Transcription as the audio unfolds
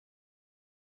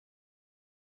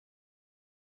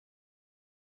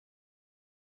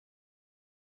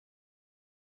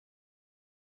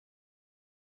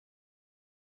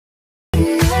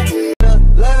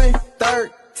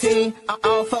15. I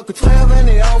don't fuck with 12 and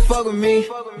they don't fuck with me.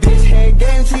 Bitch had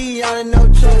guarantee, I done no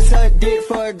choice. Suck dick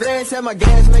for a grand, set my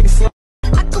gas, make it slow.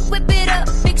 I could whip it up,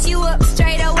 fix you up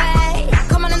straight away.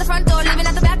 Come on in the front door, leaving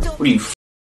at the back door. What are you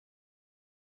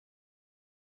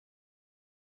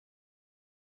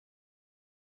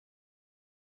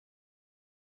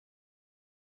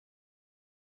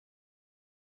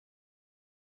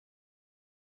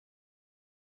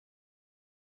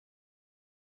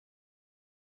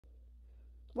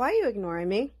Why are you ignoring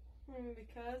me?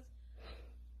 Because.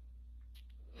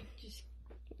 Just.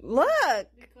 Look!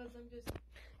 Because I'm just.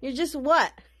 You're just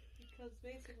what? Because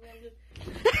basically I'm just.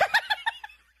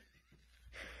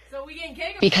 So we getting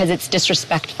cake? Because it's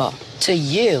disrespectful. To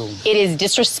you. It is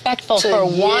disrespectful for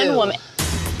one woman.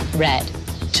 Red.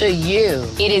 To you.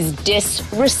 It is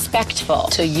disrespectful.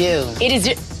 To you. It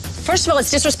is. First of all, it's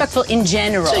disrespectful in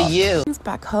general. To you. He's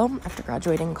back home after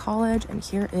graduating college, and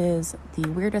here is the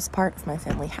weirdest part of my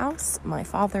family house, my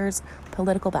father's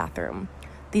political bathroom.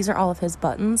 These are all of his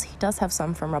buttons. He does have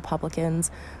some from Republicans,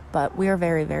 but we are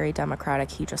very, very Democratic.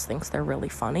 He just thinks they're really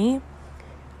funny.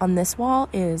 On this wall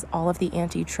is all of the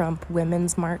anti-Trump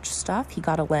Women's March stuff. He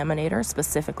got a laminator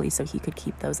specifically so he could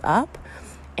keep those up.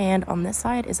 And on this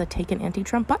side is a Take an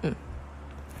Anti-Trump button.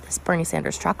 This Bernie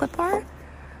Sanders chocolate bar.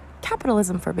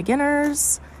 Capitalism for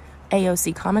Beginners,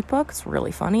 AOC comic books,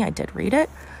 really funny, I did read it,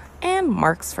 and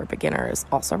Marx for Beginners,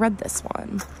 also read this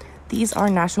one. These are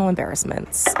national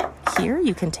embarrassments. Here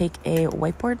you can take a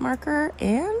whiteboard marker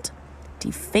and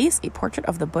deface a portrait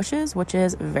of the Bushes, which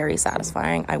is very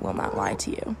satisfying, I will not lie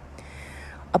to you.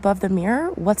 Above the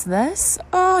mirror, what's this?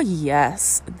 Oh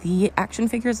yes, the action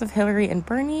figures of Hillary and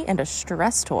Bernie and a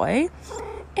stress toy.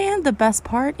 And the best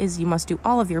part is you must do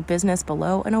all of your business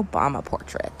below an Obama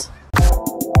portrait.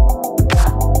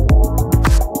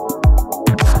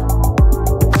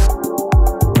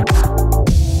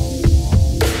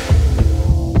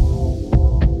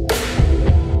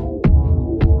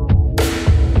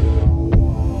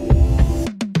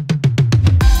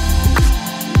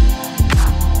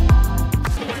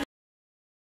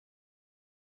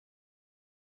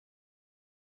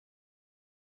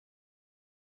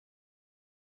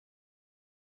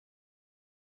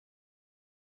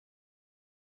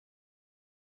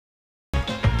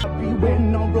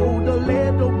 When I wrote the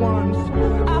letter once,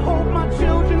 I hope my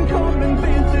children come and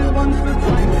visit once the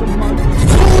time's a month.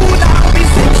 Soon I'll be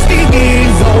 60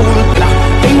 years old, and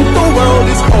I think the world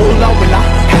is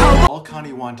cold. All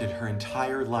Connie wanted her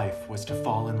entire life was to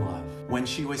fall in love. When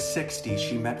she was 60,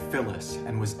 she met Phyllis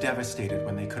and was devastated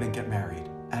when they couldn't get married.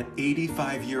 At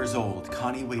 85 years old,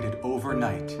 Connie waited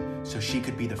overnight so she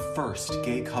could be the first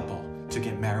gay couple to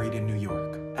get married in New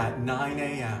York. At 9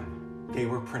 a.m., they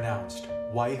were pronounced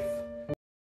wife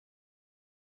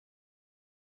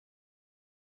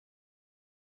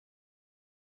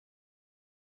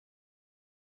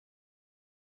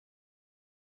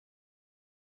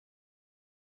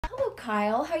Hello,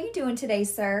 Kyle. How you doing today,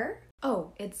 sir?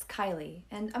 Oh, it's Kylie,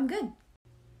 and I'm good.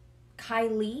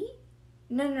 Kylie?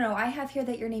 No. I have here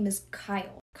that your name is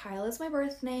Kyle. Kyle is my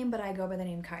birth name, but I go by the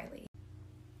name Kylie.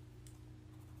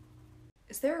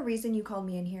 Is there a reason you called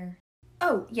me in here?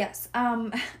 Oh, yes.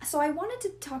 So I wanted to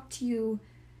talk to you.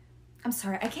 I'm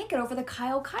sorry, I can't get over the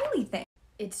Kylie thing.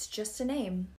 It's just a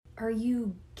name. Are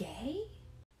you gay?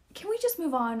 Can we just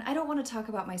move on? I don't want to talk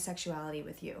about my sexuality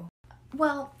with you.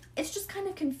 Well, it's just kind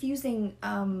of confusing,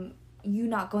 you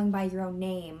not going by your own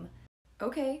name.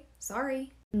 Okay,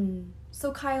 sorry.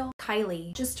 So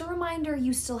Kylie, just a reminder,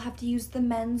 you still have to use the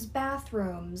men's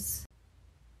bathrooms.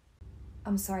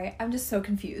 I'm sorry, I'm just so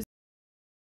confused.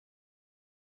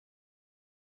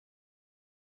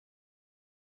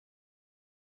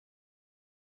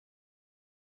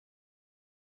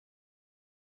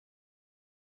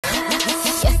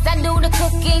 Yes, I do the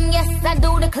cooking, yes, I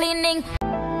do the cleaning.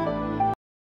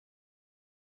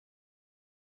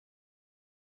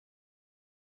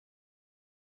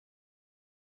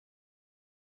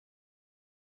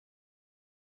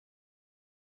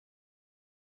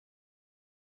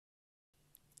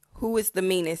 Who is the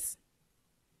meanest?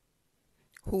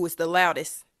 Who is the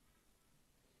loudest?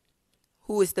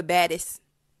 Who is the baddest?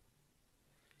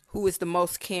 Who is the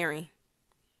most caring?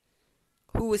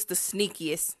 Who is the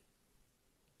sneakiest?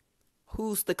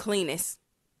 Who's the cleanest?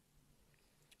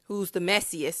 Who's the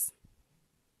messiest?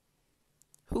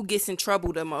 Who gets in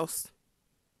trouble the most?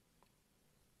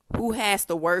 Who has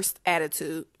the worst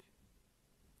attitude?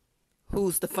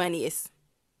 Who's the funniest?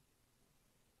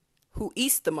 Who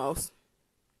eats the most?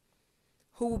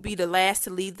 Who will be the last to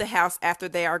leave the house after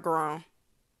they are grown?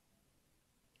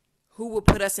 Who will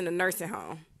put us in a nursing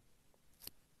home?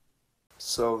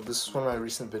 So this is one of my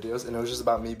recent videos, and it was just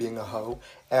about me being a hoe.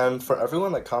 And for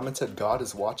everyone that commented God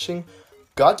is watching,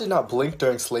 God did not blink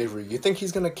during slavery. You think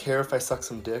he's gonna care if I suck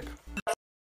some dick?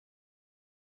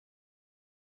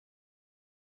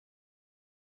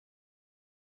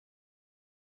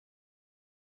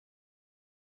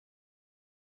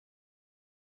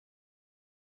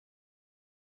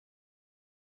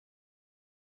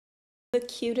 The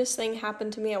cutest thing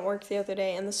happened to me at work the other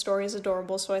day, and the story is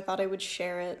adorable, so I thought I would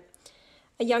share it.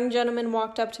 A young gentleman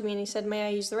walked up to me and he said, "May I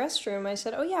use the restroom?" I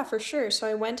said, "Oh yeah, for sure." So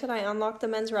I went and I unlocked the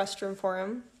men's restroom for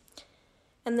him.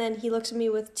 And then he looks at me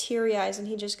with teary eyes and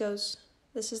he just goes,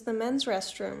 "This is the men's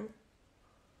restroom."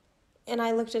 And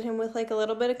I looked at him with like a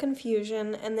little bit of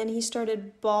confusion, and then he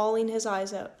started bawling his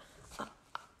eyes out.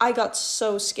 I got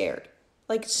so scared,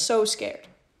 like so scared.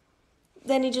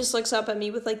 Then he just looks up at me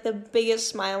with like the biggest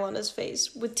smile on his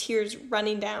face with tears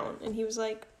running down. And he was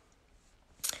like,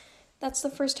 "That's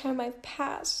the first time I've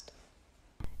passed."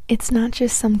 It's not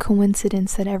just some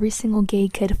coincidence that every single gay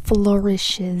kid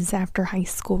flourishes after high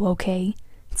school, okay?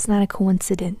 It's not a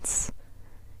coincidence.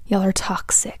 Y'all are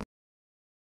toxic.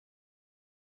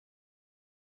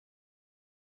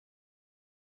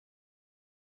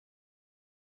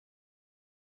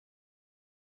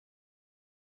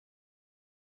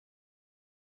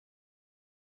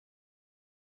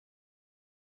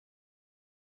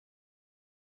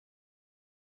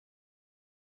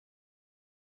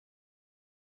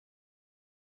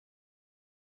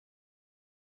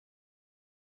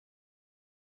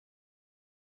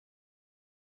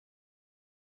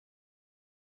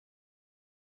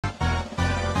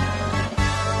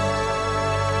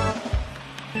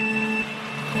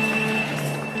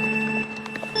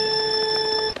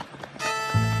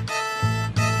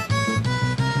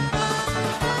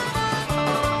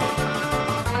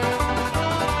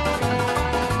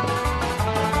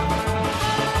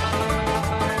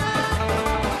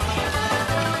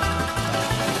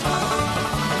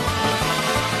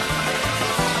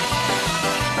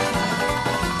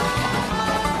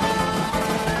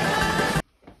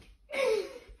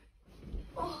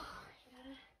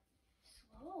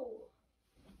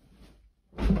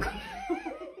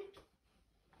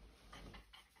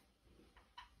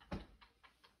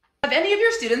 Have any of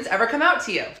your students ever come out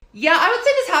to you? Yeah, I would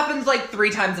say this happens like 3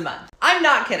 times a month. I'm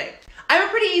not kidding. I'm a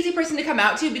pretty easy person to come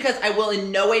out to because I will in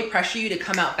no way pressure you to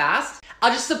come out fast.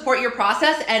 I'll just support your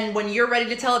process, and when you're ready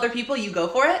to tell other people, you go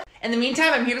for it. In the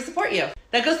meantime, I'm here to support you.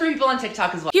 That goes for people on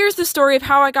TikTok as well. Here's the story of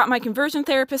how I got my conversion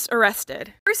therapist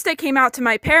arrested. First, I came out to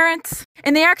my parents,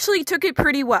 and they actually took it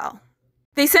pretty well.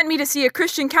 They sent me to see a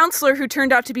Christian counselor who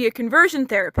turned out to be a conversion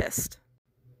therapist.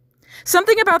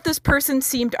 Something about this person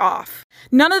seemed off.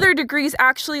 None of their degrees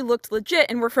actually looked legit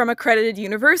and were from accredited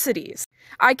universities.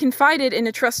 I confided in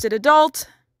a trusted adult.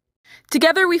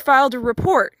 Together we filed a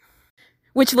report,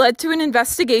 which led to an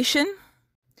investigation,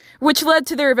 which led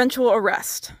to their eventual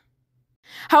arrest.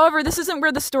 However, this isn't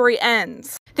where the story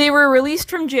ends. They were released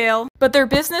from jail, but their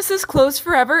business is closed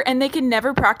forever and they can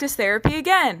never practice therapy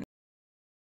again.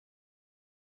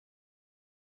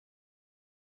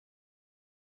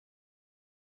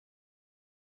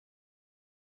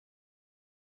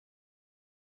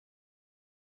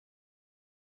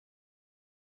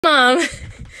 Mom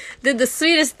did the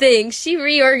sweetest thing. She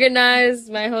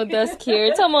reorganized my whole desk here.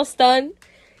 It's almost done.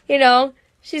 You know,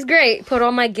 she's great. Put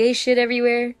all my gay shit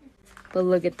everywhere. But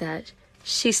look at that.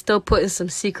 She's still putting some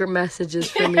secret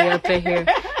messages for me up in here.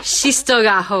 She still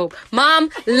got hope. Mom,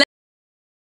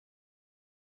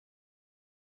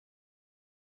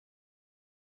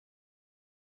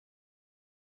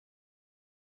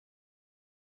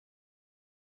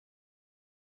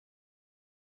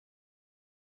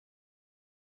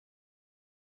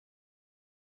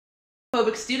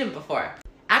 Phobic student before.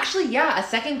 Actually, yeah, a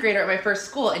 2nd grader at my first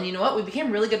school, and you know what? We became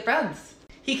really good friends.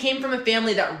 He came from a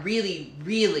family that really,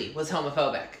 really was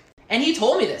homophobic. And he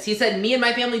told me this. He said, "Me and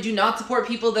my family do not support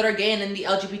people that are gay and in the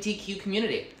LGBTQ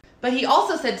community." But he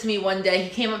also said to me one day, he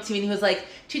came up to me and he was like,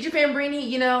 "Teacher Fambrini,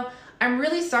 you know, I'm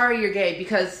really sorry you're gay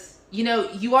because, you know,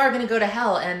 you are gonna go to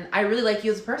hell and I really like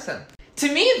you as a person."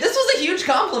 To me, this was a huge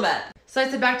compliment. So I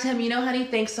said back to him, "You know, honey,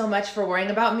 thanks so much for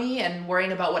worrying about me and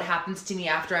worrying about what happens to me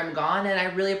after I'm gone, and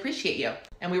I really appreciate you."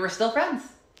 And we were still friends.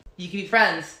 You can be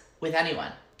friends with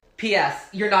anyone. P.S.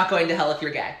 You're not going to hell if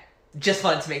you're gay. Just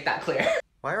wanted to make that clear.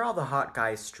 Why are all the hot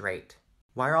guys straight?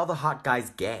 Why are all the hot guys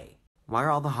gay? Why are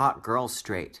all the hot girls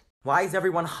straight? Why is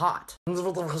everyone hot? What?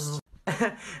 Baby,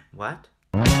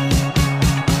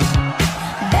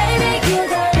 you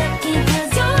got lucky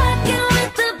 'cause you're rocking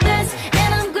with the best,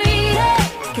 and I'm greedy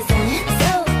 'cause I'm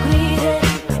so greedy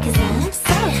 'cause I'm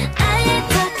so. I ain't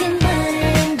talking money,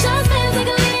 I'm just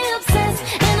physically obsessed.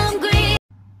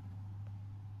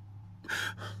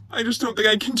 I just don't think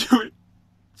I can do it.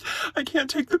 I can't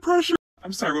take the pressure.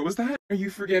 I'm sorry, what was that? Are you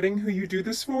forgetting who you do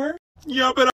this for?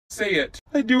 Yeah, but say it.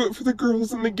 I do it for the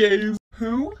girls and the gays.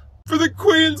 Who? For the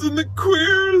queens and the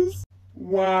queers.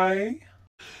 Why?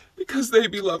 Because they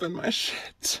be loving my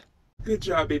shit. Good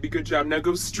job, baby, good job. Now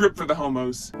go strip for the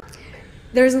homos.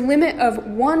 There's a limit of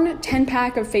 1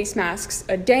 10-pack of face masks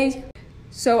a day,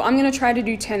 so I'm gonna try to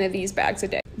do 10 of these bags a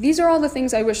day. These are all the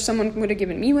things I wish someone would have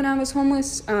given me when I was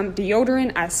homeless.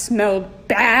 Deodorant, I smelled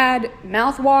bad.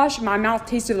 Mouthwash, my mouth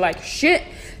tasted like shit.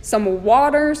 Some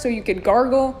water so you could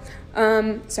gargle.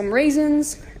 Some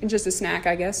raisins, and just a snack,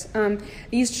 I guess.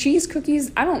 These cheese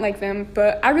cookies, I don't like them,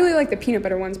 but I really like the peanut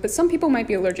butter ones, but some people might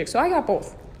be allergic, so I got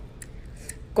both.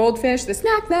 Goldfish, the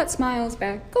snack that smiles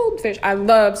back. Goldfish, I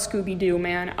love Scooby-Doo,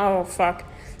 man. Oh, fuck.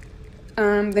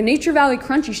 The Nature Valley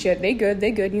crunchy shit, they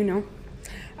good, you know.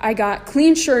 I got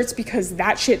clean shirts because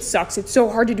that shit sucks. It's so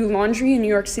hard to do laundry in New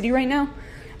York City right now.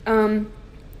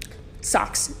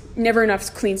 Socks, never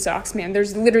enough clean socks, man.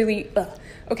 There's literally,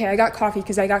 Okay, I got coffee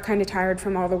because I got kind of tired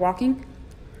from all the walking.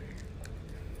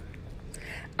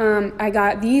 I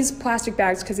got these plastic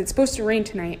bags because it's supposed to rain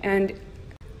tonight, and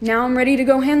now I'm ready to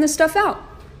go hand this stuff out.